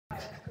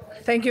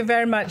Thank you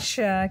very much,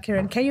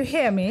 Kiran. Can you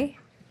hear me?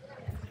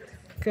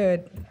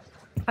 Good.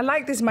 I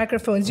like these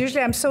microphones.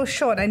 Usually I'm so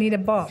short, I need a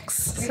box.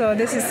 So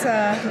this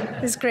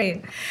is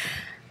great.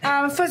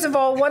 First of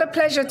all, what a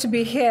pleasure to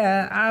be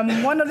here.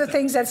 One of the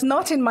things that's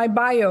not in my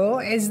bio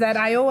is that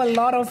I owe a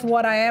lot of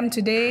what I am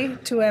today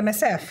to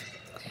MSF.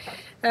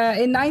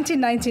 In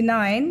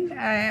 1999,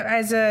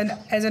 as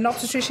an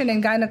obstetrician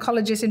and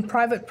gynecologist in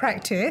private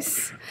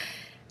practice,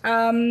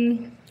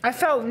 I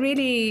felt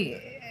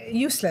really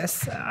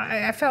useless.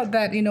 I felt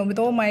that, with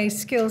all my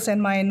skills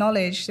and my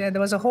knowledge, there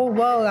was a whole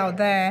world out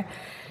there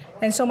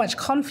and so much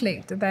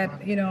conflict that,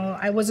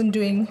 I wasn't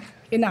doing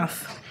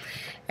enough.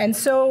 And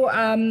so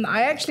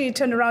I actually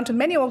turned around to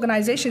many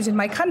organizations in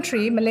my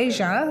country,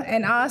 Malaysia,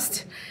 and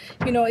asked,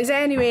 is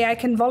there any way I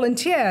can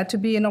volunteer to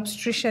be an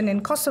obstetrician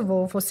in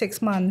Kosovo for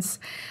 6 months?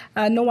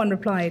 No one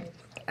replied.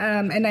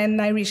 And then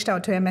I reached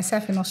out to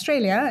MSF in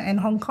Australia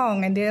and Hong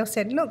Kong, and they all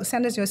said, look,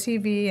 send us your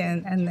CV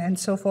and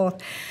so forth.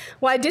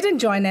 Well, I didn't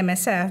join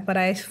MSF, but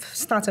I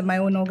started my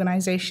own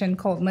organization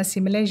called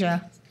Mercy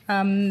Malaysia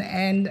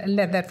and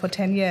led that for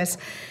 10 years.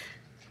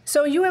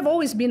 So you have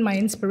always been my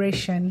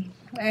inspiration.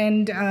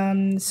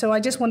 And so I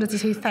just wanted to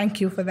say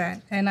thank you for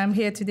that. And I'm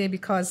here today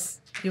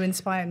because you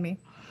inspired me.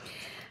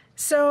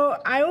 So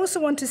I also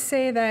want to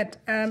say that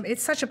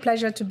it's such a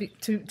pleasure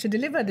to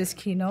deliver this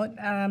keynote.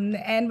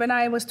 And when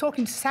I was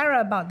talking to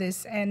Sarah about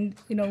this, and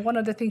one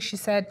of the things she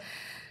said,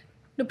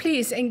 no,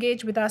 please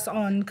engage with us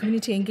on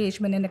community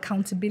engagement and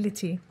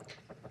accountability.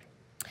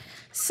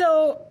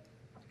 So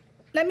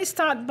let me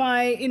start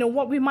by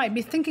what we might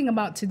be thinking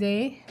about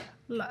today.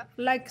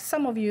 Like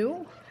some of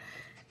you,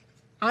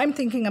 I'm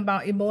thinking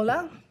about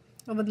Ebola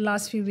over the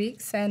last few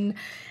weeks and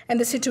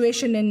the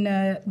situation in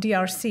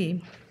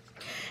DRC.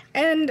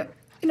 And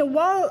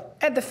while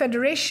at the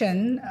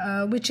Federation,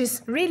 which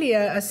is really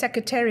a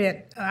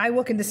secretariat, I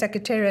work in the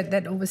secretariat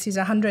that oversees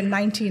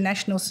 190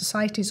 national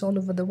societies all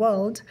over the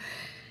world,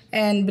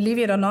 and believe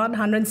it or not,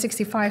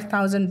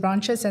 165,000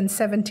 branches and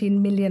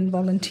 17 million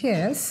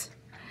volunteers.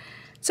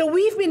 So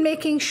we've been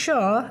making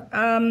sure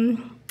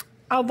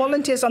our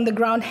volunteers on the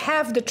ground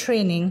have the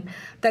training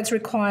that's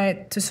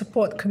required to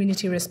support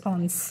community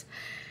response.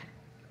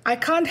 I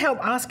can't help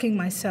asking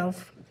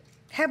myself,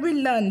 have we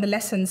learned the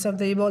lessons of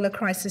the Ebola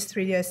crisis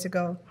 3 years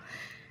ago?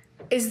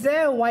 Is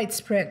there a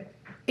widespread,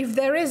 if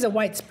there is a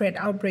widespread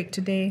outbreak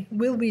today,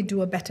 will we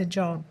do a better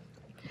job?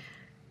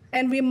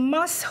 And we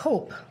must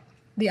hope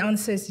the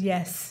answer is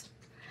yes.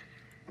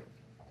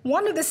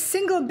 One of the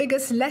single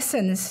biggest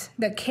lessons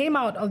that came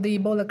out of the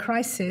Ebola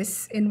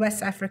crisis in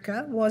West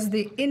Africa was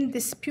the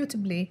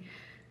indisputably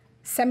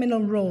seminal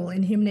role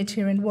in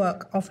humanitarian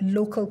work of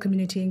local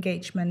community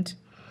engagement.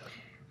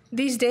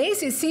 These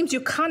days, it seems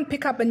you can't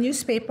pick up a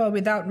newspaper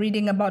without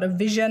reading about a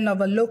vision of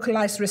a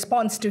localized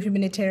response to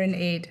humanitarian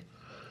aid.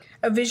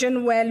 A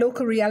vision where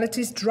local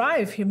realities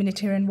drive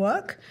humanitarian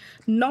work,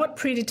 not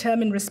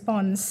predetermined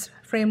response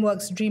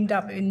frameworks dreamed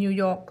up in New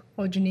York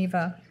or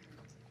Geneva.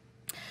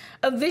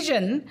 A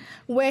vision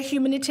where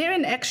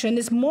humanitarian action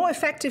is more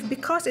effective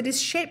because it is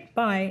shaped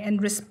by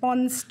and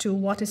responds to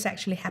what is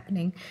actually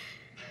happening,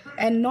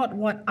 and not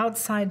what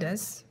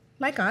outsiders,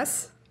 like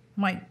us,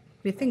 might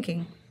be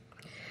thinking.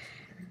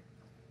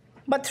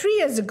 But 3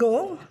 years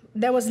ago,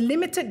 there was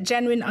limited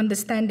genuine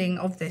understanding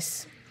of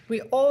this.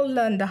 We all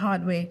learned the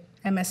hard way.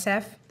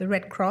 MSF, the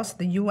Red Cross,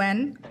 the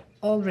UN,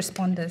 all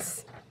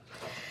responders.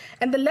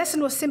 And the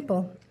lesson was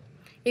simple.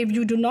 If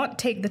you do not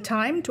take the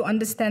time to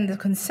understand the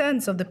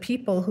concerns of the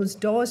people whose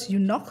doors you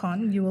knock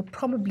on, you will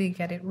probably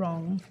get it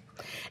wrong.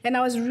 And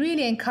I was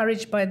really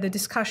encouraged by the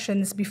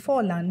discussions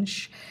before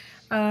lunch.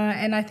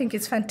 And I think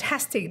it's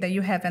fantastic that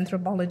you have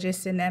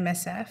anthropologists in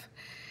MSF.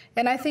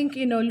 And I think,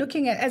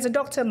 looking at, as a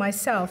doctor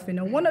myself,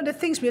 one of the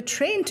things we're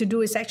trained to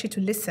do is actually to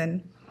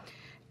listen.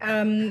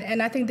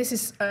 And I think this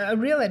is a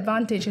real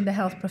advantage in the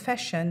health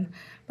profession.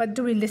 But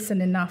do we listen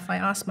enough? I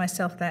ask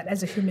myself that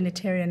as a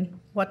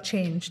humanitarian, what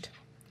changed?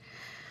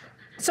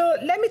 So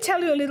let me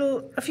tell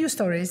you a few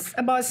stories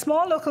about a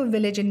small local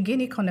village in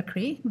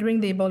Guinea-Conakry during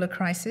the Ebola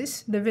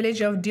crisis, the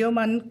village of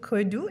Dioman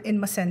Koidu in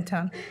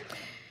Macenta.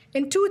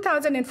 In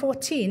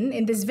 2014,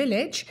 in this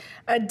village,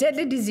 a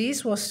deadly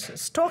disease was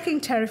stalking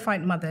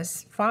terrified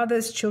mothers,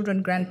 fathers,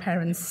 children,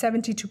 grandparents.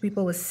 72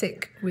 people were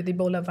sick with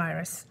Ebola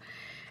virus.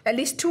 At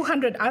least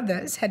 200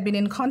 others had been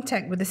in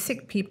contact with the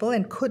sick people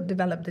and could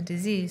develop the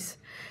disease.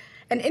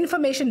 An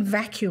information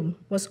vacuum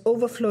was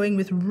overflowing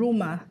with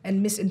rumor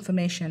and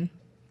misinformation.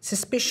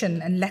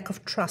 Suspicion and lack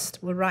of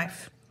trust were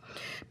rife.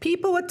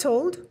 People were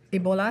told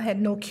Ebola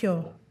had no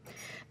cure.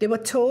 They were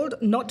told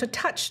not to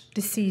touch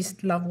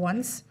deceased loved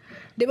ones.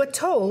 They were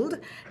told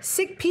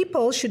sick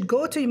people should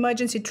go to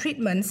emergency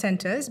treatment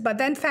centers, but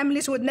then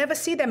families would never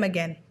see them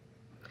again.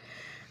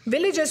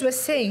 Villagers were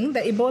saying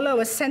that Ebola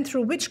was sent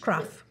through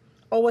witchcraft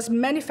or was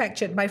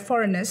manufactured by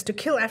foreigners to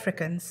kill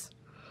Africans.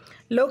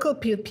 Local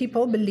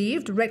people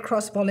believed Red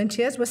Cross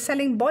volunteers were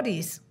selling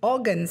bodies,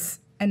 organs,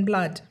 and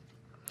blood.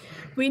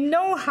 We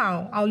know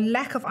how our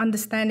lack of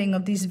understanding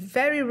of these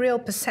very real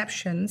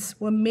perceptions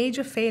were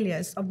major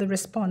failures of the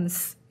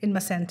response in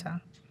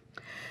Macenta.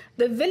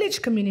 The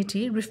village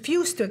community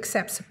refused to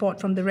accept support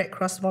from the Red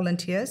Cross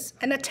volunteers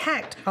and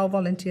attacked our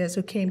volunteers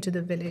who came to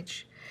the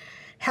village.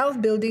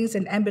 Health buildings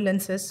and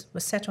ambulances were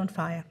set on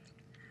fire.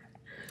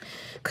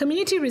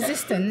 Community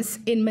resistance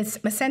in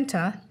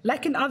Macenta,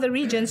 like in other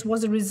regions,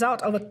 was a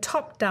result of a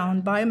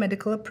top-down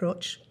biomedical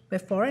approach where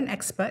foreign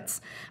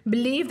experts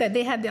believed that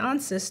they had the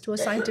answers to a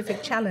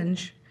scientific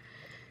challenge.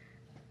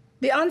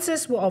 The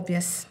answers were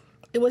obvious.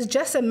 It was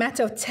just a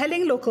matter of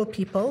telling local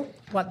people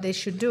what they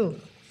should do.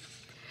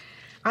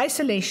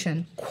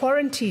 Isolation,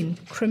 quarantine,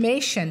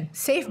 cremation,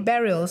 safe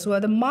burials were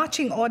the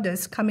marching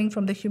orders coming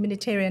from the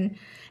humanitarian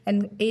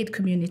and aid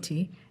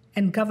community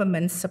and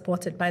governments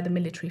supported by the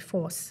military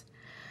force.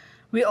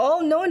 We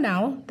all know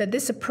now that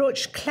this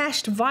approach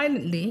clashed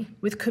violently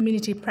with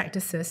community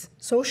practices,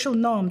 social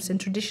norms,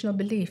 and traditional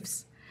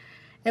beliefs.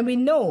 And we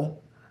know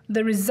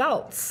the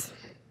results.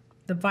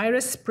 The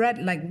virus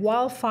spread like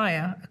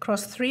wildfire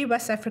across 3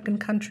 West African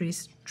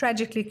countries,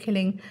 tragically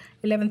killing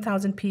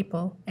 11,000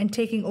 people and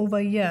taking over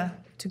a year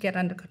to get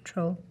under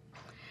control.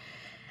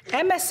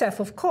 MSF,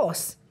 of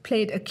course,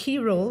 played a key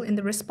role in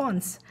the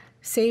response,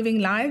 saving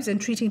lives and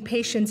treating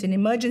patients in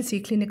emergency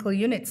clinical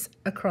units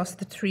across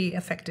the 3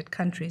 affected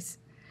countries,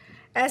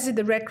 as did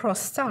the Red Cross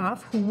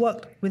staff who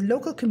worked with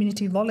local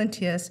community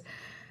volunteers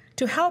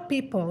to help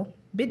people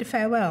bid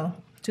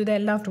farewell to their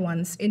loved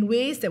ones in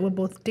ways that were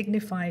both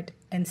dignified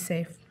and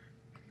safe.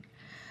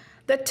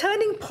 The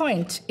turning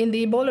point in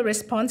the Ebola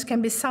response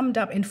can be summed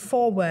up in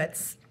 4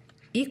 words: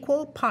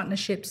 equal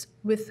partnerships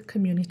with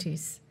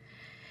communities.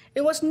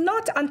 It was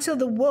not until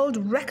the world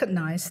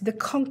recognized the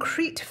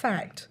concrete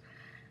fact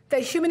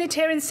that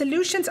humanitarian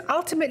solutions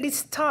ultimately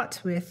start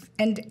with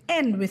and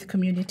end with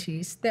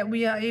communities that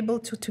we are able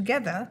to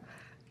together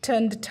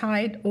turn the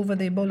tide over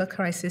the Ebola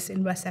crisis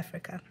in West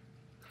Africa.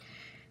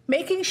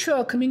 Making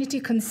sure community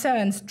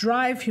concerns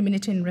drive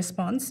humanitarian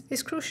response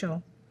is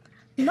crucial,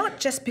 not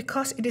just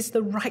because it is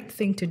the right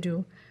thing to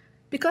do,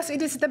 because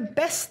it is the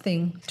best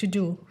thing to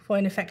do for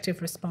an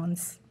effective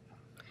response.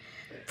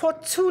 For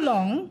too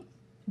long,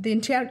 the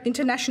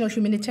international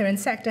humanitarian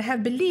sector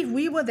have believed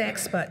we were the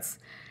experts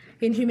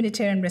in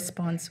humanitarian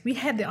response. We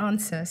had the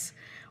answers.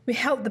 We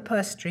held the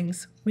purse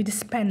strings. We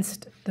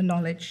dispensed the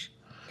knowledge.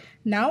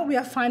 Now we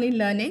are finally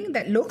learning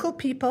that local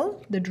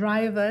people, the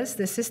drivers,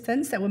 the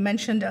assistants that were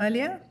mentioned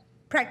earlier,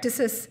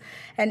 practices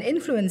and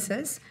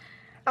influences,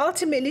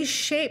 ultimately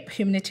shape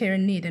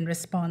humanitarian need and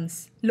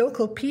response.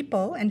 Local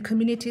people and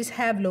communities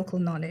have local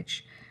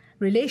knowledge,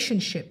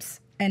 relationships,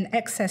 and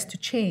access to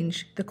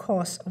change the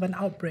course of an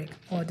outbreak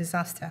or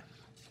disaster.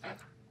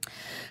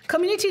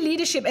 Community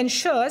leadership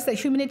ensures that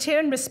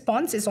humanitarian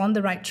response is on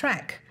the right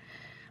track.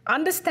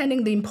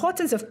 Understanding the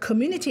importance of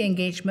community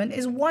engagement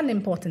is one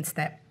important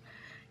step.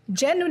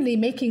 Generally,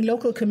 making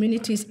local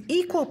communities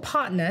equal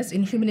partners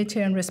in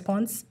humanitarian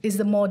response is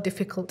the more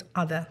difficult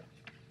other.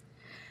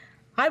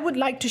 I would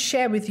like to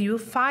share with you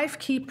 5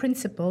 key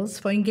principles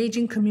for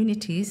engaging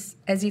communities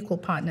as equal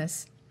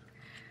partners.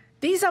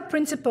 These are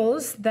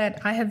principles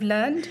that I have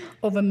learned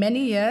over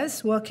many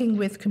years working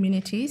with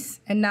communities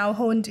and now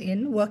honed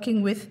in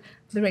working with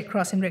the Red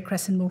Cross and Red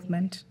Crescent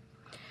movement.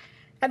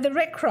 At the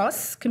Red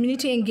Cross,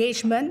 community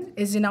engagement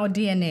is in our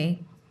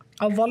DNA.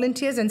 Our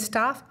volunteers and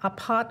staff are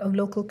part of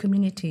local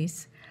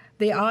communities.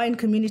 They are in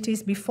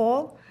communities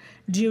before,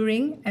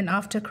 during, and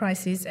after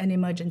crises and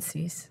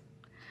emergencies.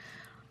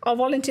 Our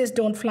volunteers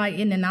don't fly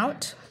in and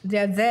out. They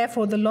are there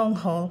for the long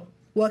haul,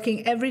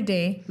 working every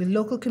day with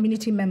local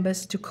community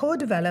members to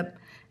co-develop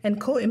and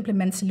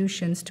co-implement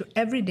solutions to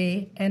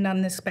everyday and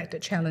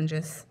unexpected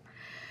challenges.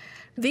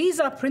 These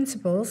are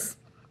principles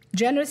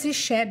generously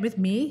shared with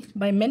me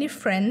by many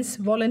friends,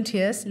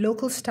 volunteers,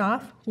 local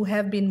staff who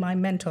have been my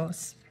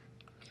mentors.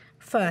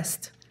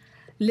 First,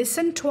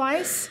 listen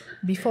twice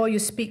before you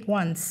speak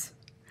once.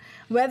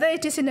 Whether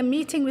it is in a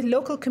meeting with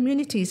local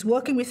communities,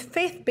 working with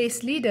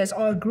faith-based leaders,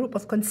 or a group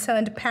of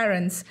concerned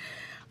parents,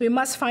 we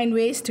must find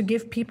ways to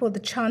give people the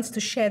chance to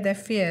share their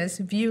fears,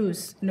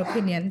 views, and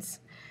opinions.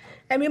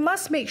 And we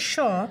must make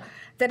sure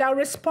that our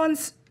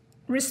response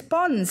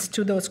responds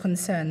to those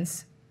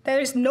concerns. There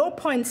is no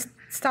point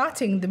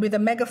starting with a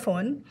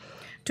megaphone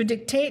to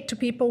dictate to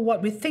people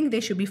what we think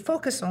they should be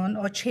focused on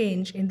or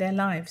change in their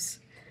lives.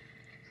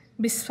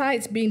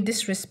 Besides being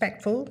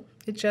disrespectful,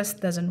 it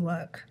just doesn't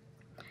work.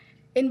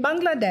 In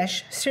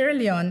Bangladesh, Sierra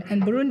Leone,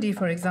 and Burundi,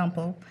 for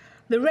example,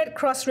 the Red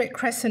Cross Red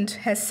Crescent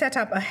has set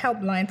up a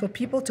helpline for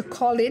people to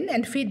call in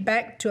and feed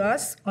back to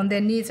us on their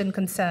needs and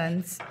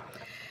concerns.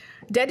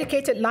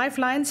 Dedicated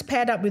lifelines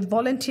paired up with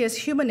volunteers'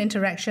 human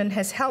interaction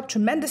has helped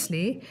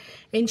tremendously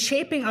in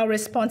shaping our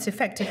response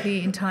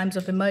effectively in times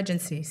of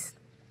emergencies.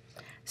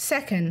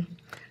 Second,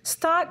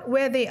 start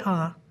where they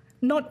are,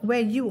 not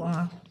where you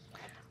are.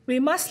 We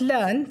must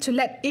learn to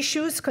let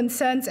issues,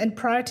 concerns, and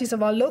priorities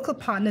of our local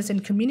partners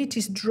and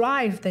communities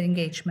drive the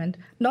engagement,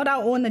 not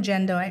our own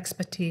agenda or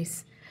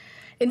expertise.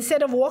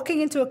 Instead of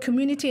walking into a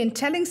community and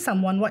telling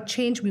someone what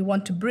change we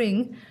want to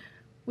bring,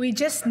 we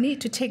just need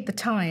to take the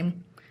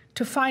time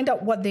to find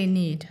out what they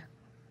need,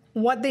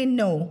 what they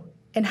know,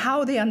 and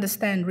how they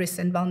understand risks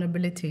and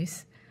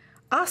vulnerabilities.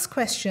 Ask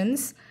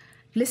questions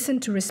Listen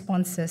to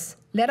responses.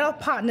 Let our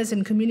partners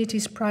and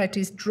communities'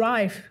 priorities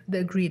drive the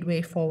agreed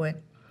way forward.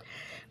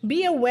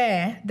 Be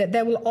aware that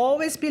there will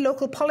always be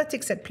local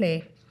politics at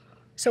play,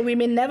 so we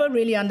may never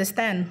really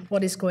understand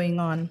what is going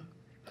on.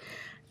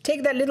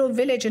 Take that little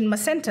village in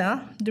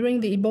Macenta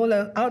during the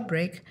Ebola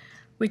outbreak.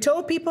 We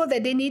told people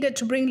that they needed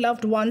to bring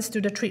loved ones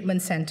to the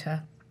treatment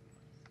center.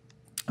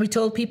 We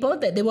told people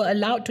that they were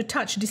allowed to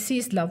touch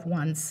deceased loved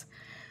ones.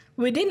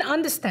 We didn't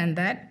understand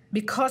that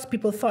because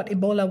people thought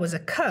Ebola was a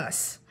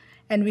curse,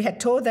 and we had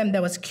told them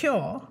there was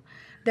cure,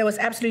 there was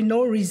absolutely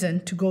no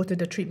reason to go to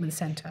the treatment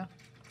center.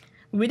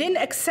 We didn't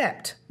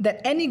accept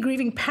that any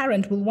grieving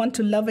parent will want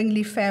to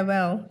lovingly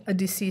farewell a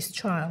deceased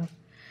child.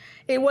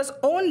 It was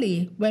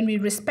only when we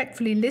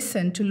respectfully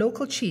listened to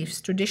local chiefs,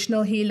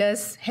 traditional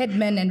healers,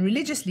 headmen, and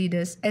religious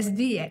leaders as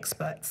the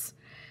experts,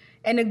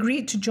 and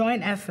agreed to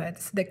join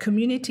efforts that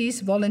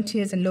communities,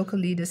 volunteers, and local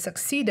leaders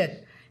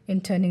succeeded in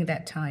turning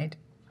that tide.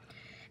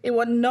 It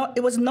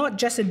was not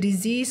just a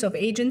disease of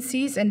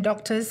agencies and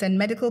doctors and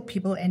medical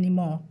people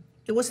anymore.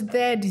 It was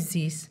their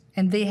disease,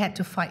 and they had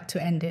to fight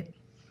to end it.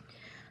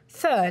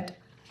 Third,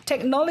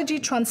 technology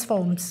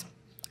transforms.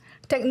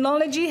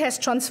 Technology has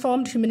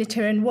transformed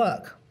humanitarian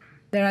work.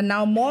 There are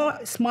now more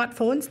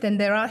smartphones than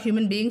there are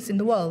human beings in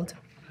the world.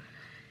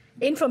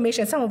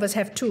 Information, some of us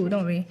have two,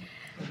 don't we?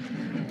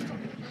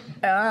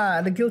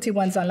 The guilty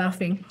ones are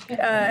laughing.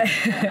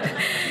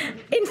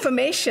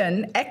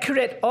 Information,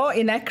 accurate or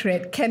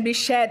inaccurate, can be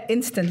shared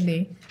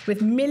instantly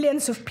with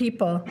millions of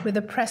people with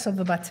the press of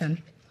a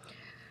button.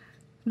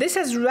 This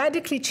has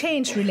radically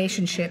changed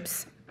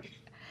relationships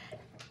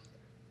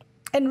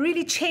and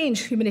really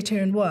changed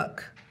humanitarian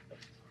work,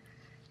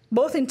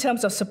 both in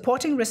terms of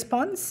supporting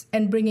response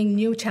and bringing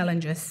new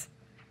challenges.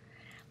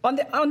 On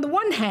the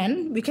one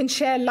hand, we can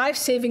share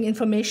life-saving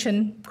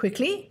information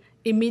quickly,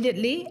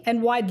 immediately,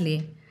 and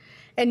widely.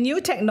 And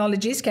new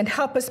technologies can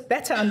help us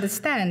better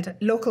understand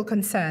local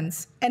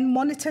concerns and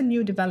monitor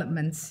new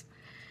developments.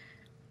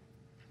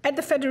 At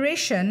the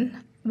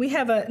Federation, we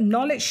have a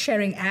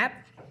knowledge-sharing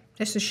app,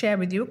 just to share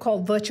with you,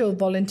 called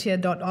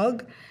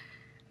virtualvolunteer.org,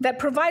 that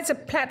provides a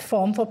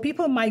platform for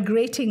people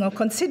migrating or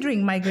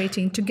considering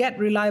migrating to get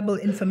reliable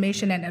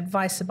information and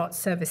advice about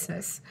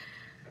services.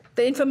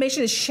 The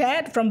information is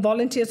shared from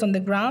volunteers on the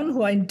ground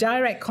who are in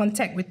direct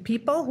contact with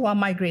people who are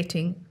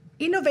migrating.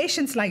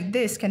 Innovations like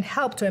this can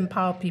help to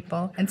empower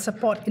people and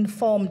support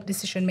informed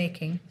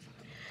decision-making.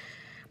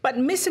 But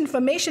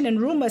misinformation and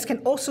rumors can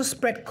also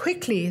spread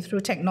quickly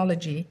through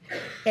technology,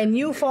 and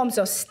new forms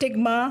of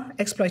stigma,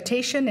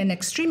 exploitation, and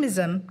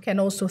extremism can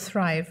also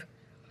thrive.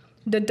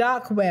 The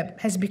dark web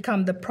has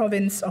become the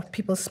province of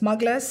people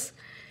smugglers,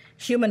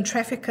 human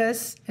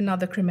traffickers, and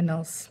other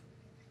criminals.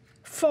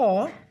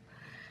 4,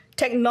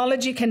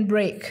 technology can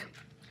break,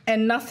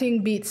 and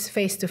nothing beats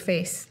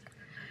face-to-face.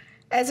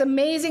 As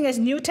amazing as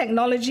new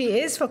technology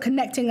is for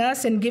connecting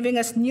us and giving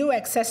us new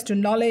access to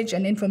knowledge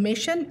and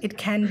information, it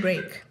can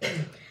break.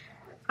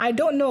 I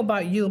don't know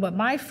about you, but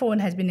my phone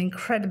has been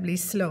incredibly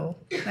slow,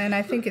 and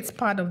I think it's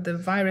part of the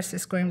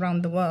viruses going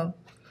around the world.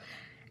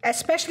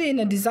 Especially in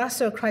a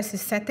disaster or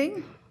crisis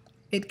setting,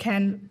 it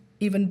can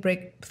even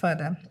break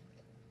further.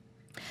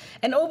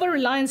 An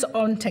over-reliance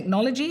on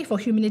technology for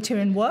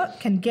humanitarian work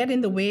can get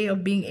in the way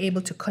of being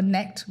able to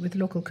connect with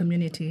local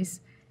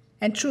communities.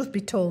 And truth be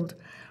told,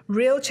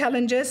 real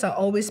challenges are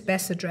always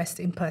best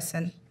addressed in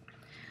person.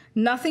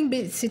 Nothing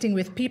beats sitting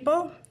with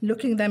people,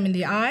 looking them in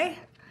the eye,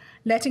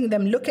 letting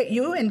them look at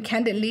you, and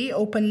candidly,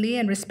 openly,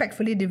 and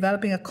respectfully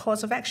developing a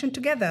course of action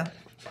together.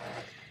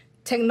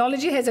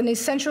 Technology has an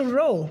essential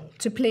role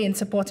to play in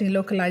supporting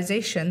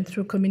localization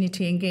through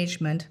community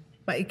engagement,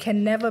 but it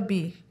can never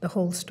be the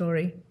whole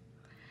story.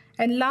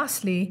 And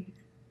lastly,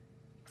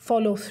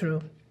 follow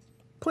through.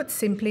 Put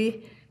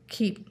simply,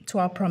 keep to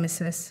our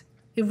promises.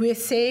 If we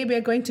say we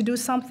are going to do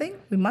something,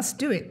 we must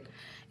do it.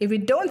 If we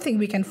don't think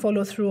we can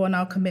follow through on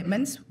our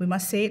commitments, we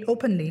must say it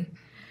openly.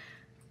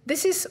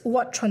 This is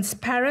what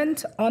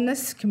transparent,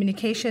 honest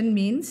communication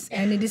means,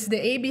 and it is the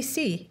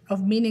ABC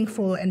of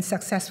meaningful and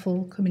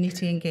successful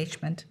community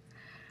engagement.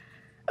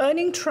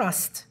 Earning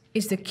trust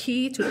is the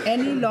key to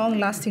any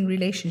long-lasting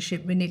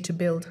relationship we need to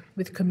build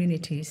with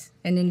communities,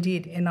 and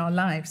indeed in our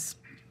lives.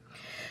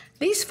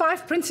 These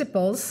 5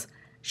 principles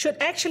should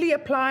actually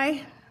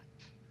apply.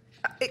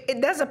 It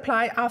does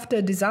apply after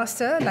a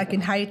disaster, like in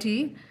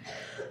Haiti,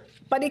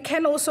 but it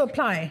can also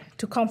apply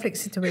to conflict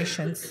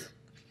situations.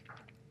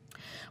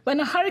 When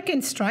a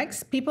hurricane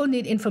strikes, people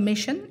need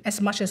information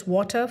as much as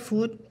water,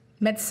 food,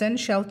 medicine,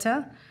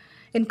 shelter.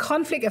 In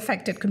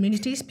conflict-affected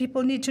communities,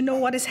 people need to know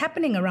what is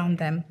happening around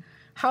them,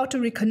 how to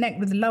reconnect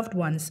with loved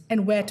ones,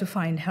 and where to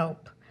find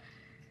help.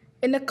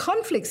 In a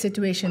conflict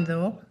situation,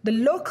 though, the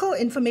local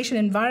information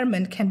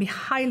environment can be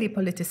highly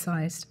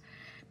politicized.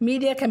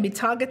 Media can be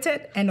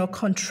targeted and or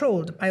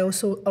controlled by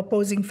also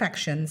opposing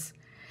factions.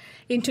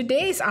 In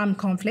today's armed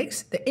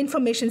conflicts, the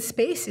information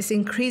space is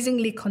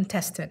increasingly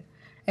contested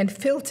and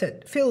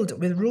filled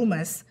with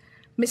rumors,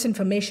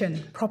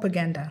 misinformation,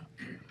 propaganda.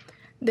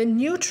 The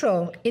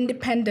neutral,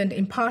 independent,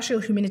 impartial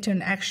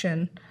humanitarian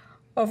action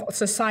of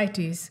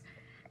societies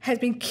has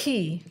been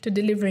key to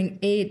delivering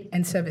aid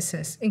and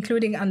services,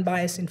 including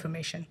unbiased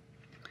information.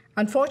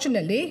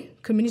 Unfortunately,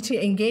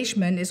 community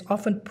engagement is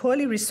often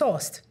poorly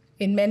resourced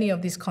in many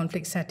of these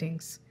conflict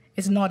settings.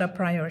 It's not a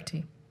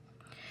priority.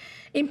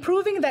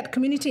 Improving that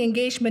community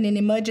engagement in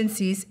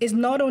emergencies is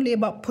not only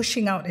about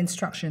pushing out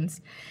instructions,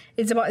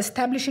 it's about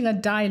establishing a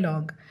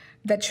dialogue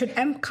that should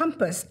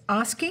encompass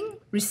asking,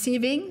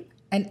 receiving,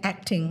 and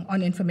acting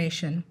on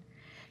information.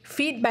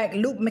 Feedback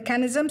loop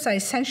mechanisms are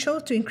essential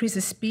to increase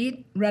the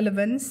speed,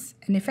 relevance,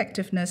 and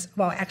effectiveness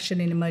of our action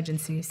in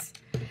emergencies.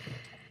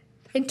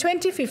 In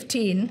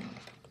 2015,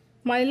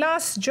 my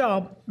last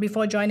job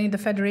before joining the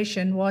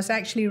Federation was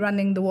actually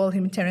running the World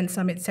Humanitarian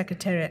Summit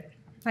Secretariat.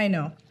 I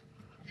know.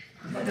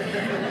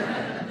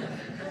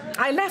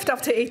 I left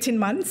after 18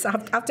 months,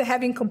 after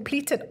having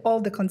completed all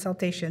the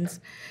consultations.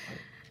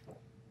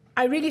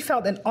 I really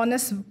felt an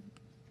honest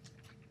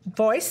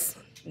voice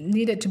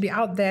needed to be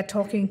out there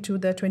talking to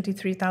the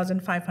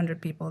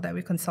 23,500 people that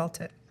we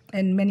consulted,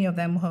 and many of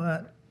them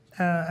were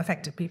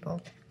affected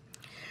people.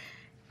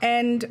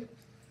 And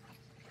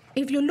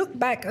if you look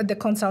back at the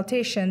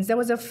consultations, there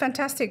was a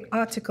fantastic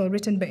article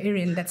written by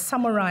Irin that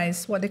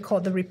summarized what they call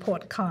the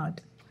report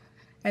card.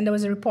 And there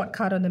was a report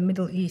card on the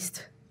Middle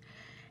East.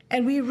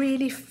 And we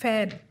really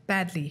fared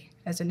badly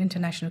as an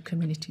international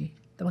community.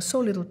 There was so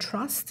little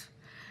trust.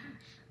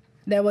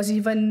 There was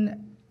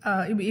even,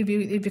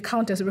 if you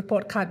count as a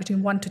report card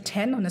between 1 to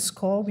 10 on a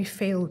score, we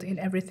failed in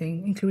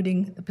everything,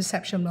 including the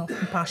perception of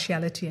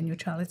impartiality and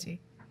neutrality.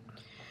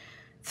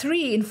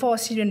 3 in 4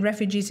 Syrian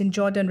refugees in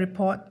Jordan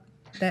report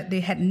that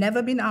they had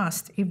never been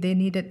asked if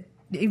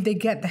they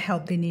get the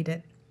help they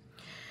needed.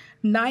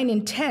 9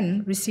 in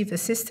 10 received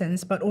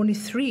assistance, but only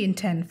 3 in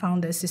 10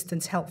 found the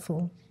assistance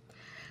helpful.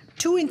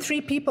 2 in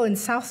 3 people in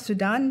South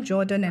Sudan,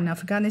 Jordan, and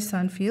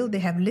Afghanistan feel they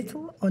have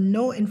little or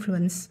no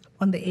influence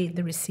on the aid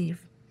they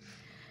receive.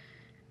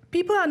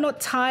 People are not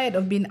tired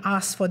of being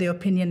asked for their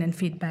opinion and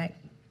feedback.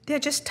 They're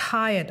just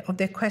tired of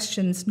their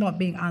questions not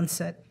being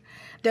answered,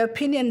 their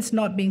opinions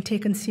not being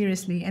taken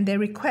seriously, and their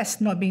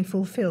requests not being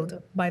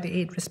fulfilled by the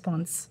aid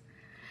response.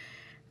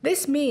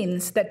 This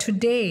means that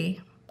today,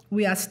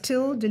 we are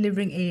still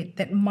delivering aid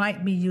that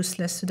might be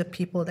useless to the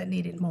people that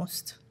need it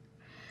most.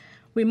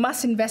 We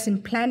must invest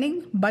in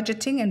planning,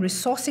 budgeting, and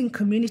resourcing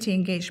community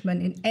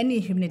engagement in any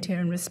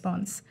humanitarian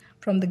response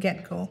from the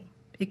get-go.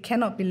 It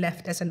cannot be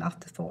left as an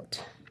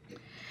afterthought.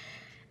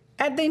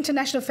 At the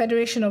International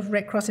Federation of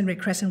Red Cross and Red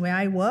Crescent, where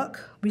I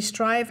work, we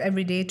strive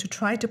every day to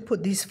try to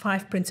put these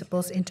 5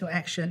 principles into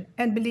action,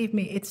 and believe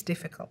me, it's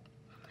difficult.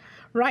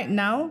 Right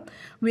now,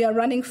 we are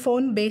running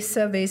phone-based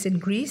surveys in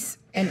Greece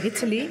and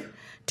Italy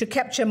to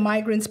capture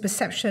migrants'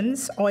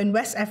 perceptions, or in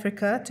West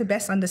Africa to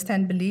best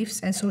understand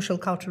beliefs and social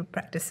cultural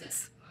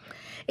practices.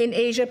 In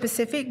Asia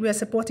Pacific, we are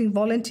supporting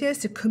volunteers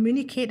to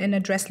communicate and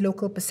address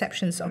local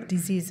perceptions of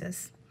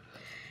diseases.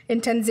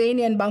 In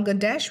Tanzania and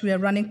Bangladesh, we are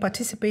running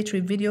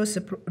participatory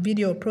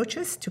video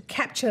approaches to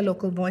capture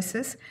local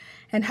voices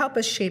and help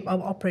us shape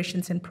our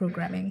operations and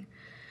programming.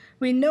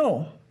 We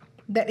know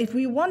that if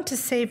we want to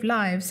save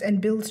lives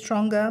and build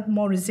stronger,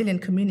 more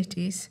resilient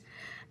communities,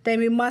 then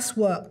we must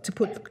work to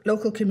put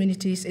local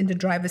communities in the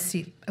driver's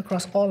seat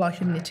across all our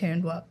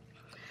humanitarian work.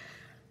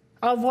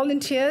 Our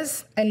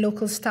volunteers and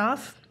local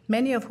staff,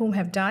 many of whom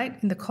have died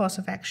in the course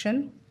of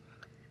action.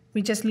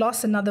 We just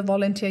lost another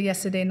volunteer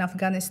yesterday in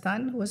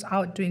Afghanistan who was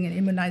out doing an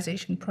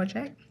immunization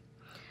project.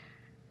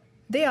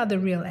 They are the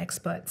real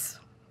experts,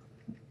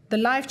 the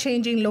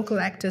life-changing local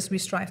actors we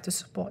strive to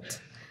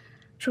support.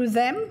 Through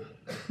them,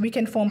 we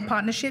can form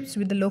partnerships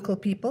with the local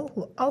people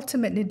who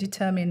ultimately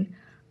determine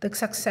the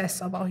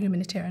success of our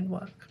humanitarian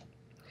work.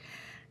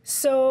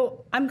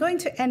 So I'm going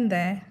to end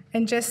there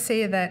and just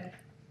say that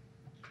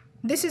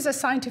this is a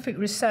scientific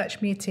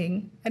research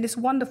meeting, and it's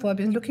wonderful. I've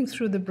been looking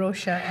through the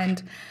brochure,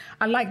 and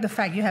I like the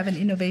fact you have an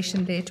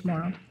innovation day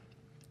tomorrow.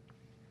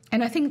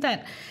 And I think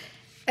that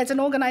as an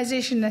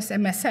organization as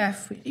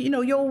MSF,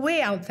 you're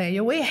way out there,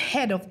 you're way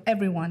ahead of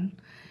everyone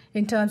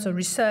in terms of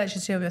research,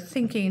 in terms of your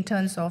thinking, in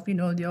terms of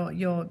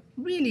your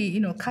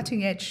really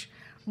cutting edge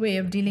way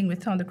of dealing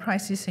with some of the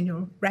crisis, and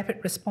your rapid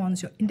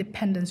response, your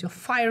independence, your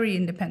fiery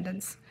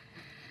independence.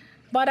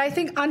 But I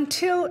think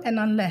until and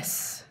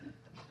unless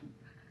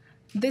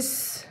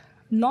this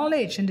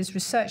knowledge and this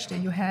research that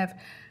you have,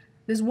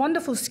 these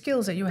wonderful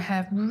skills that you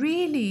have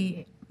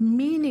really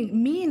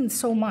mean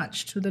so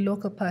much to the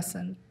local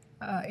person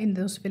in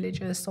those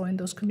villages or in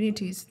those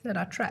communities that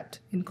are trapped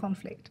in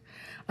conflict.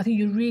 I think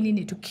you really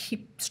need to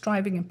keep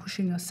striving and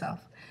pushing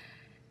yourself,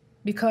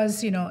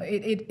 because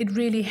it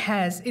really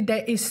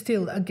there is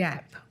still a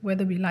gap,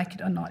 whether we like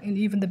it or not. In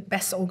even the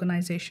best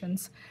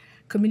organizations,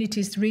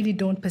 communities really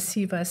don't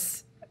perceive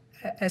us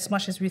as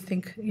much as we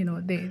think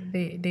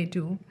they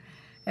do.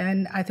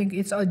 And I think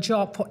it's a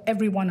job for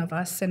every one of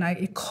us, and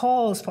it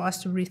calls for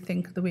us to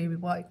rethink the way we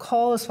work. It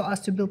calls for us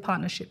to build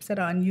partnerships that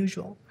are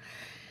unusual.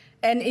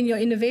 And in your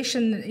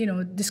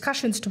innovation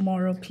discussions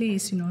tomorrow,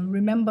 please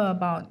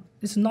remember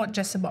it's not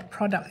just about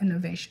product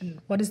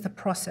innovation. What is the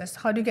process?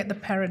 How do you get the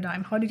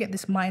paradigm? How do you get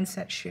this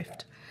mindset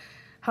shift?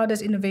 How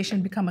does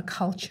innovation become a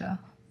culture?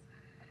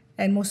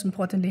 And most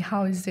importantly,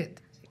 how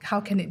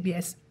can it be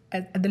as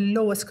at the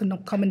lowest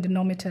common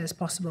denominator as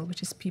possible,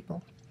 which is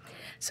people.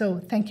 So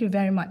thank you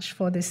very much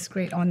for this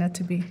great honor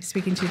to be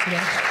speaking to you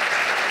today.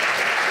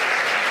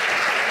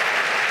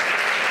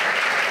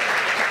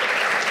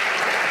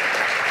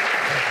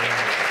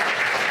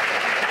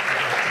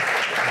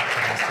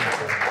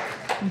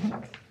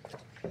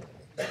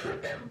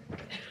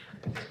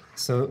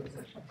 So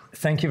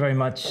thank you very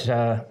much,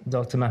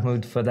 Dr.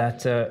 Mahmood, for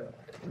that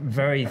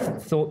very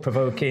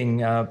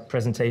thought-provoking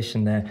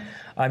presentation there.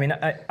 I mean,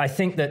 I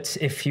think that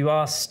if you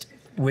asked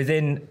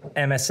within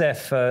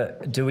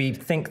MSF, do we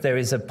think there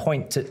is a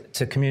point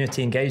to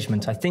community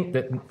engagement? I think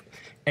that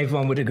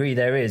everyone would agree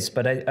there is,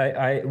 but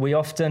we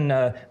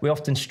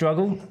often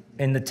struggle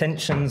in the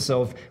tensions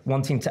of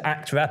wanting to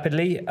act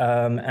rapidly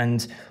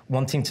and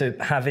wanting to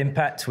have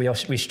impact.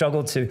 We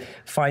struggle to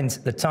find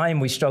the time.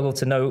 We struggle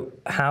to know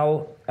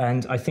how.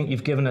 And I think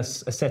you've given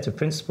us a set of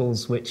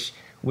principles which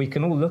we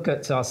can all look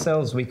at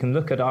ourselves. We can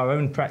look at our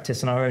own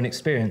practice and our own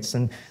experience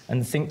and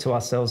think to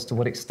ourselves, to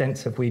what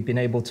extent have we been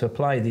able to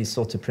apply these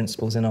sort of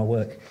principles in our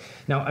work?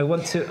 Now, I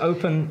want to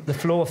open the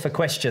floor for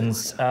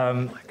questions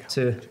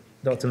to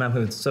Dr.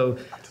 Mahmood. So,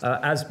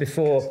 as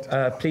before,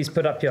 please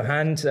put up your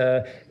hand,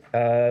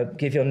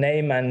 give your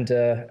name and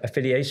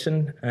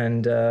affiliation,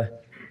 and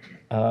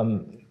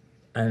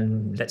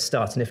let's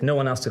start. And if no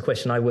one asks a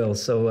question, I will.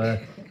 So,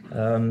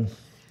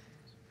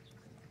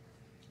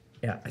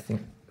 yeah, I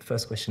think the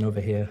first question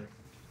over here.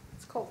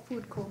 It's called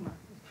food coma.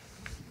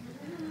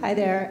 Hi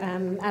there,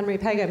 Anne-Marie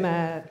Pegg. I'm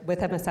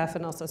with MSF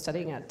and also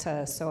studying at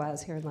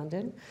SOAS here in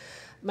London.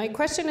 My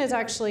question is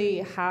actually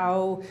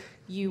how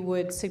you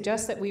would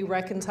suggest that we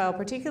reconcile,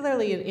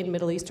 particularly in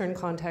Middle Eastern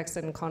contexts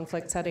and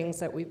conflict settings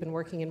that we've been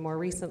working in more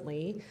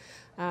recently,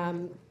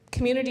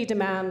 community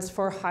demands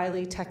for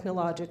highly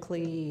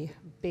technologically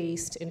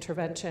based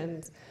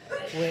interventions,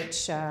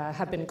 which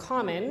have been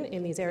common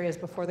in these areas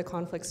before the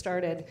conflict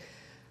started.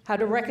 How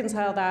to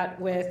reconcile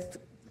that with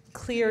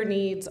clear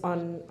needs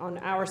on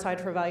our side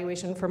for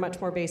evaluation for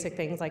much more basic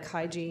things like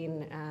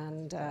hygiene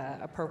and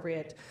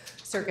appropriate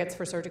circuits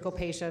for surgical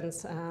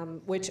patients,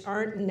 which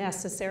aren't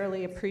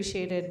necessarily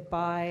appreciated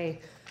by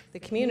the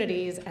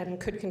communities and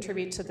could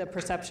contribute to the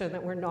perception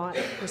that we're not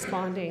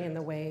responding in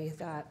the way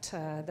that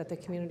the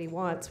community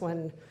wants,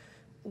 when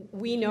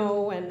we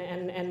know,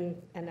 and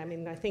I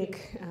mean, I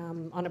think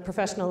on a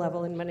professional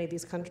level in many of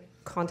these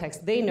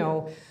contexts, they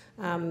know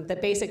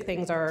that basic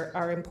things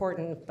are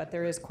important, but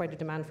there is quite a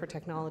demand for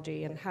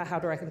technology, and how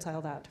to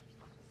reconcile that.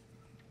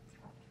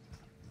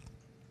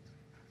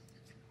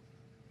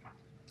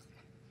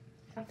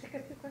 I'll take a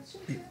few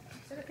questions. Is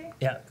that okay?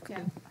 Yeah.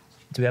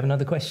 Do we have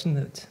another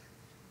question?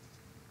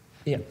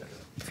 Yeah,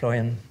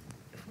 Florian,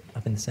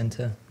 up in the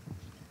center.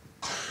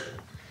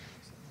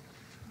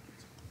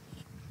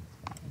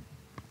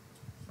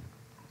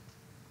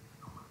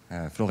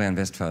 Florian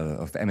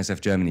Westphal of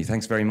MSF Germany.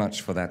 Thanks very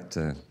much for that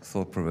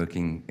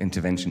thought-provoking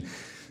intervention.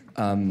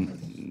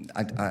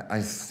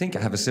 I think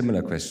I have a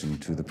similar question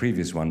to the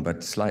previous one,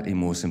 but slightly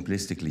more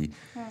simplistically.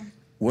 Yeah.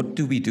 What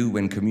do we do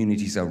when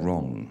communities are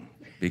wrong?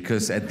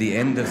 Because at the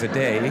end of the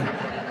day,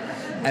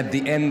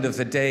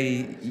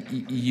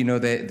 you know,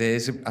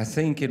 there's I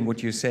think in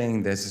what you're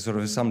saying, there's a sort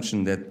of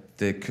assumption that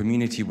the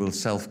community will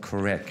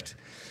self-correct.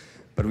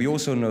 But we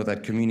also know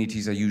that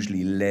communities are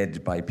usually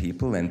led by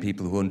people, and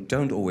people who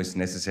don't always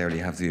necessarily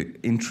have the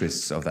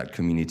interests of that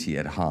community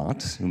at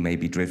heart, who may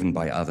be driven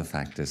by other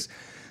factors.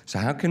 So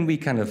how can we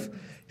kind of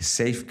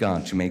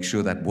safeguard to make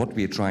sure that what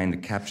we are trying to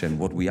capture and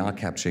what we are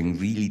capturing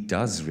really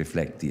does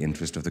reflect the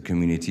interest of the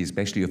community,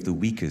 especially of the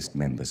weakest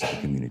members of the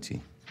community?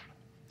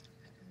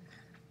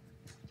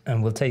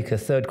 And we'll take a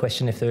third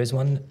question if there is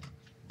one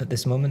at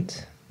this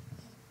moment.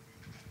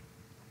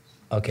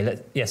 Okay,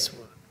 yes,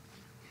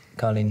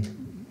 Carleen.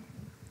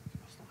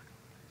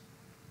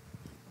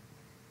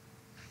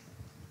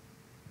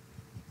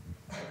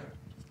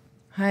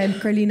 Hi, I'm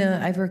Carlina.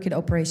 I work in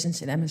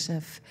operations in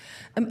MSF.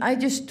 I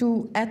just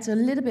to add a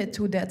little bit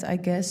to that, I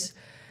guess.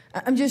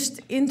 I'm just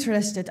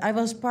interested. I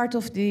was part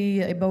of the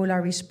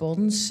Ebola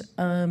response.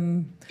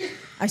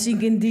 I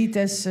think indeed,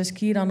 as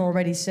Kieran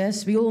already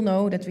says, we all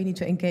know that we need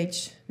to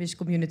engage with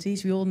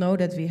communities. We all know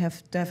that we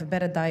have to have a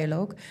better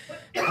dialogue.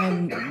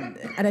 And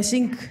I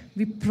think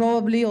we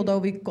probably, although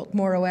we got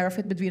more aware of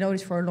it, but we know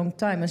this for a long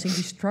time, I think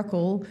we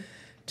struggle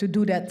to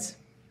do that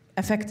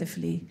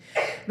effectively.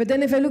 But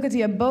then if I look at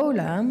the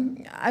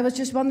Ebola, I was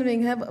just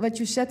wondering what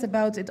you said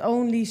about it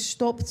only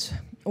stopped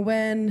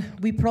when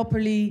we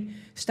properly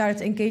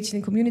started engaging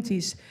in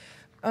communities.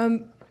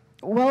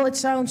 Well, it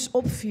sounds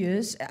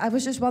obvious. I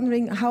was just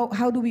wondering,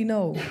 how do we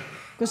know?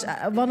 Because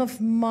one of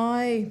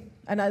my,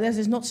 and this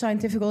is not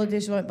scientific,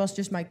 this was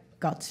just my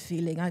gut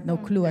feeling. I had no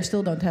clue, I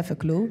still don't have a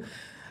clue,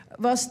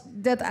 was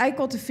that I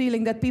got the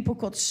feeling that people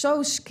got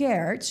so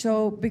scared,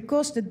 so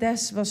because the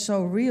death was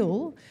so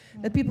real,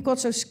 that people got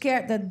so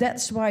scared that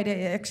that's why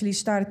they actually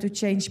started to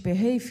change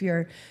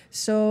behavior.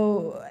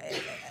 So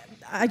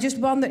I just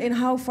wonder in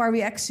how far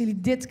we actually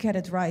did get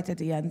it right at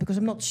the end, because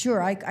I'm not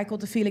sure. I got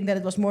the feeling that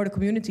it was more the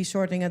community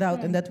sorting it out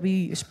and that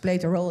we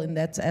played a role in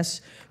that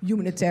as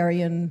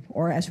humanitarian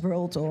or as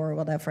world or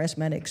whatever, as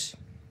medics.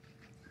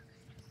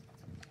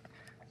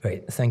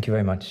 Great, thank you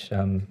very much.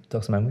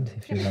 Dr. Mahmood,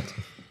 if you'd like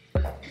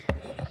to.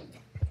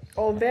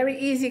 All very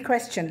easy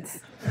questions.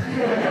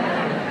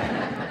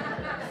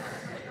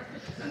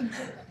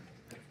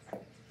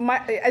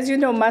 As you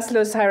know,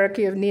 Maslow's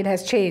hierarchy of need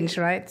has changed,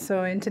 right?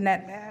 So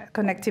internet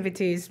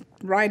connectivity is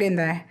right in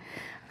there.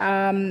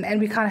 And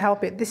we can't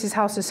help it. This is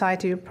how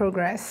society will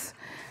progress.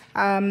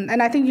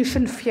 And I think you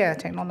shouldn't fear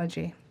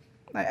technology.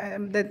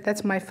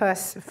 That's my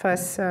first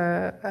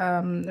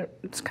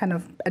kind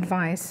of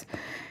advice.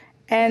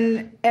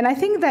 And I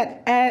think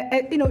that,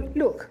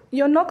 look,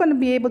 you're not going to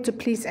be able to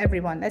please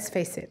everyone, let's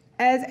face it.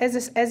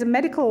 As a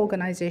medical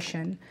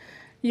organization,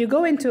 you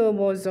go into a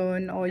war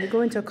zone or you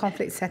go into a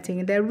conflict setting,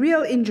 and there are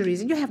real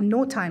injuries, and you have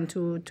no time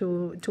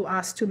to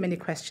ask too many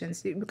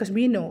questions, because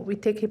we know, we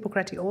take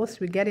Hippocratic oaths,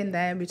 we get in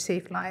there, we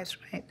save lives,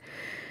 right?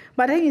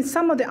 But I think in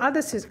some of the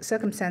other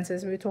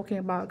circumstances, we're talking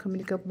about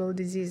communicable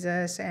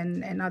diseases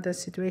and other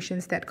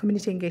situations, that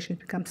community engagement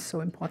becomes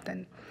so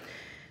important.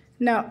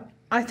 Now,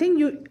 I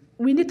think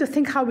we need to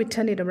think how we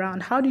turn it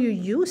around. How do you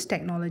use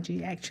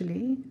technology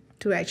actually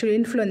to actually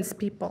influence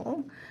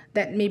people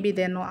that maybe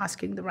they're not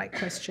asking the right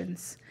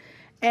questions?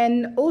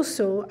 And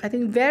also, I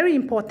think very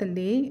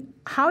importantly,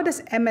 how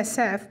does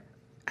MSF,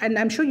 and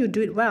I'm sure you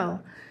do it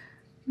well,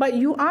 but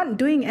you aren't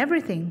doing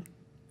everything.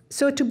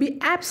 So to be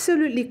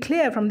absolutely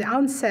clear from the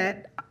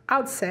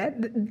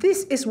outset,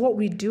 this is what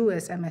we do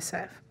as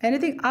MSF.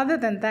 Anything other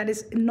than that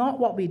is not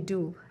what we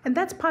do. And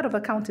that's part of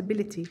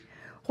accountability,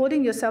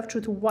 holding yourself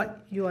true to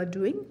what you are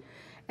doing,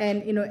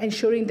 and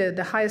ensuring that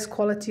the highest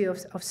quality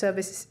of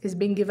service is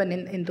being given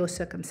in those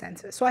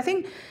circumstances. So I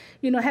think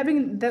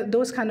having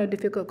those kind of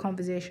difficult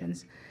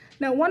conversations.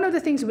 Now, one of the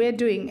things we're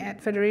doing at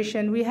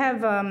Federation, we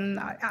have,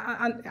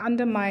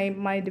 under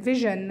my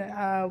division,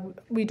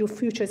 we do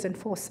futures and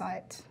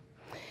foresight.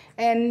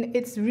 And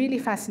it's really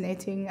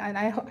fascinating, and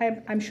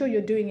I'm sure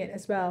you're doing it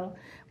as well,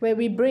 where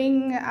we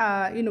bring,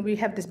 we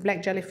have this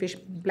black jellyfish,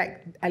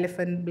 black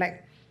elephant,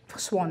 black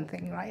swan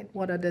thing, right?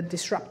 What are the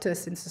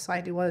disruptors in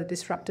society? What are the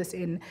disruptors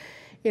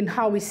in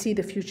how we see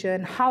the future,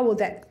 and how will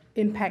that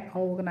impact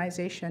our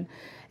organization?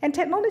 And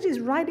technology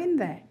is right in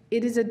there.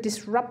 It is a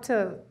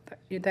disruptor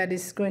that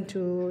is going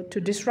to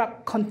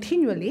disrupt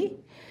continually.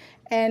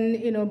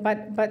 And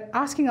but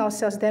asking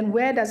ourselves then,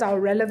 where does our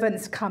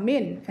relevance come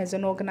in as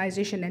an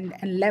organization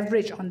and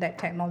leverage on that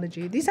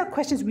technology? These are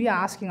questions we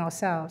are asking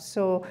ourselves.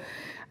 So,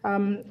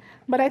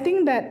 but I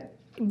think that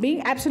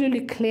being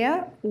absolutely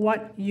clear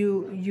what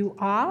you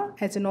are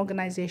as an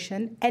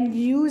organization, and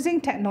using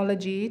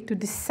technology to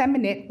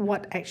disseminate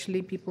what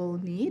actually people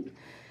need.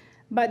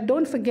 But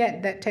don't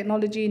forget that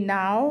technology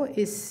now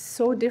is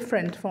so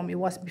different from it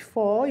was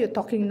before. You're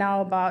talking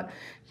now about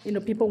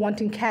people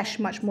wanting cash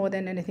much more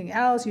than anything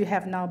else. You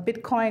have now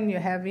Bitcoin. You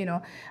have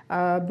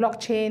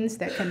blockchains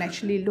that can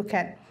actually look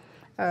at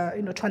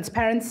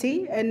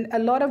transparency, and a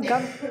lot of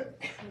I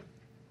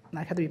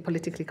have to be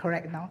politically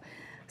correct now.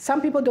 Some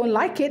people don't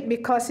like it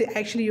because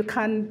you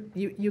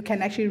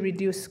can actually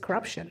reduce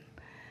corruption.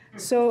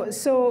 So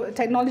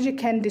technology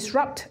can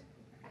disrupt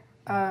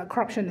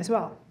corruption as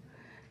well,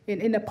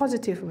 in a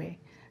positive way.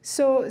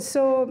 So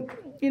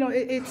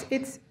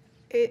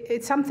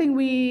it's something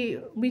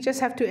we just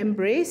have to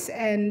embrace,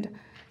 and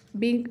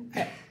being,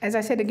 as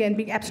I said again,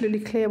 being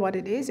absolutely clear what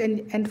it is,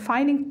 and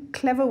finding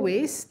clever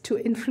ways to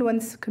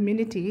influence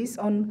communities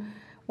on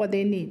what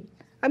they need.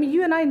 I mean,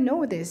 you and I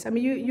know this. I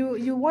mean,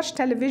 you watch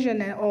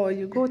television or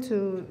you go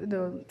to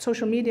the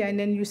social media and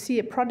then you see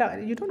a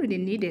product. You don't really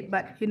need it,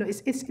 but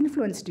it's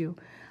influenced you.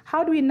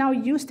 How do we now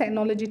use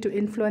technology to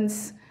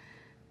influence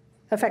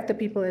affected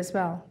people as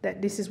well?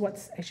 That this is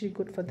what's actually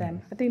good for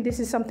them. I think this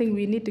is something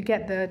we need to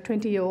get the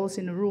 20-year-olds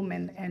in a room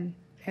and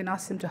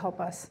ask them to help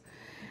us.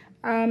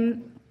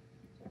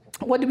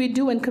 What do we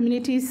do when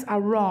communities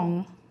are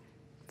wrong?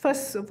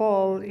 First of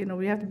all,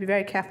 we have to be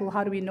very careful.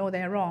 How do we know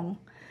they're wrong?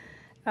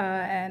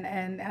 And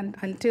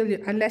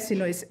unless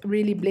it's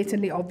really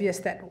blatantly obvious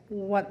that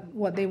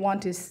what they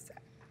want is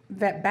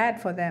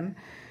bad for them,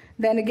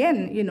 then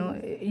again,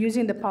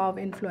 using the power of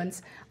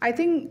influence. I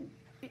think,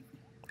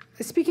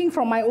 speaking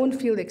from my own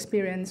field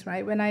experience,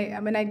 right? When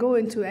I go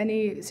into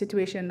any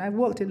situation, I've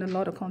worked in a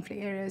lot of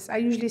conflict areas. I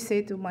usually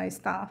say to my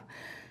staff,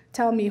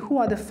 tell me who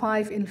are the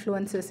 5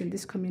 influencers in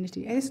this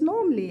community, and it's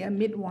normally a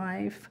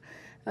midwife,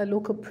 a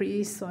local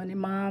priest, or an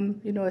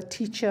imam, a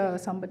teacher or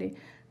somebody.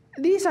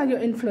 These are your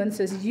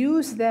influencers.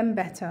 Use them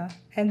better,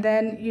 and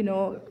then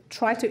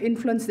try to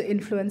influence the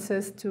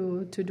influencers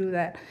to do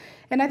that.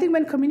 And I think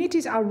when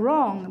communities are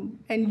wrong,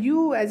 and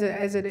you as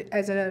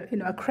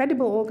a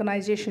credible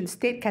organization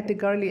state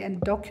categorically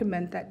and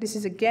document that this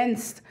is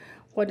against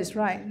what is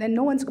right, then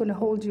no one's going to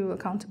hold you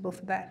accountable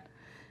for that,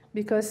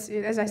 because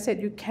as I said,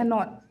 you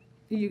cannot.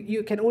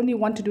 You can only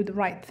want to do the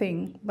right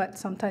thing, but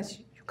sometimes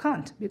you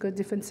can't because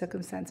different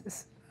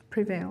circumstances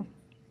prevail.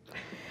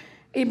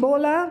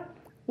 Ebola.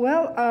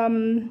 Well,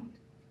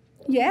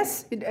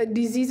 Yes,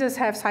 diseases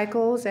have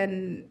cycles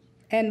and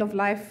end of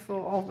life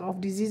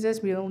of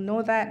diseases. We all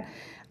know that.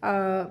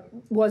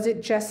 Was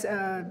it just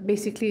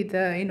basically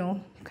the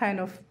kind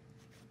of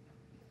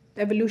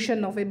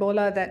evolution of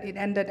Ebola that it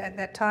ended at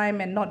that time,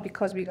 and not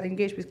because we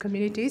engaged with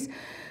communities?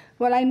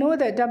 Well, I know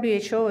that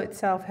WHO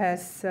itself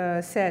has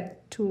said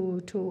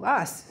to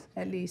us,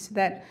 at least,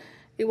 that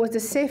it was the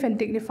safe and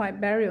dignified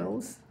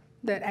burials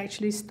that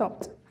actually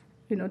stopped,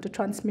 the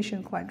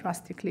transmission quite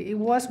drastically. It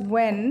was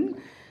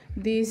when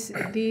these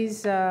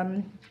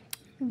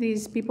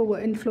people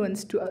were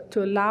influenced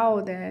to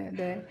allow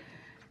their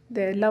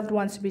loved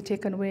ones to be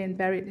taken away and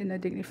buried in a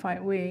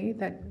dignified way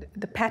that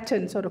the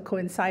pattern sort of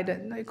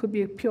coincided. It could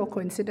be a pure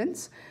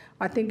coincidence.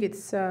 I think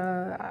it's,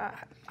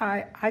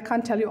 I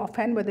can't tell you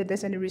offhand whether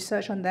there's any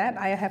research on that.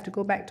 I have to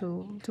go back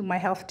to my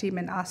health team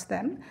and ask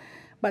them.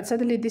 But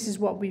certainly this is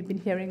what we've been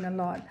hearing a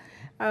lot.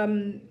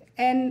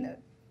 And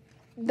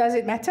does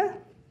it matter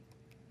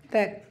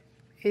that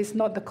it's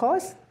not the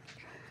cause?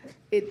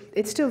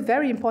 It's still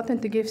very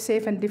important to give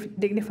safe and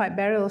dignified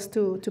burials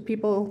to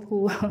people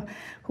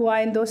who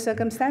are in those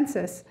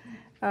circumstances.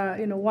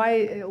 Why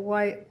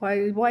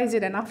is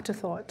it an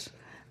afterthought?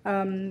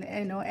 And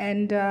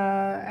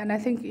I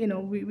think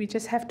we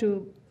just have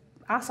to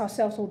ask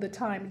ourselves all the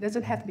time. It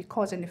doesn't have to be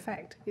cause and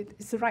effect.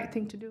 It's the right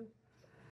thing to do.